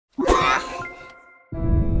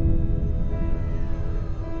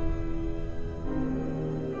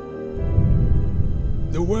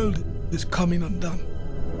The world is coming undone.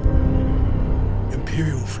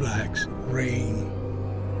 Imperial flags reign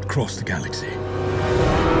across the galaxy.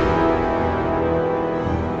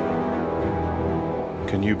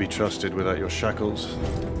 Can you be trusted without your shackles?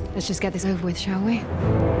 Let's just get this over with, shall we?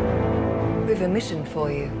 We've a mission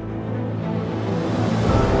for you.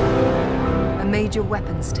 A major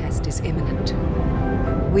weapons test is imminent.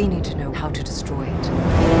 We need to know how to destroy it.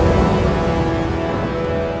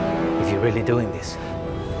 If you're really doing this,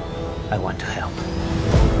 I want to help.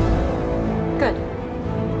 Good.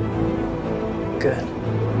 Good.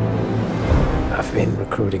 I've been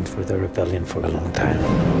recruiting for the rebellion for a long time.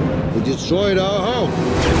 We destroyed our home.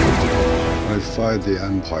 I fight the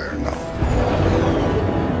Empire now.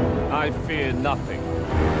 I fear nothing.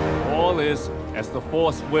 All is as the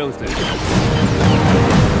Force wills it.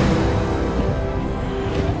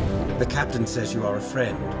 The captain says you are a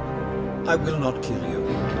friend. I will not kill you.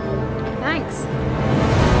 Thanks.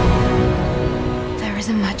 There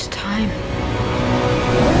isn't much time.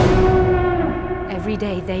 Every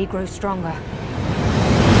day they grow stronger.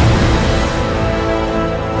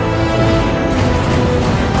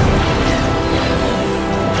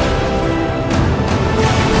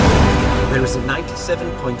 There is a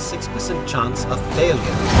 97.6% chance of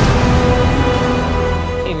failure.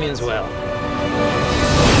 He means well.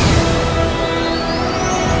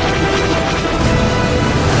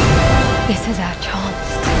 This is our chance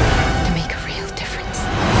to make a real difference.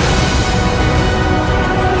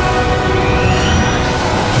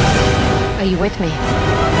 Are you with me?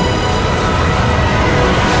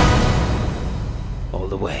 All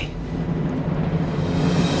the way.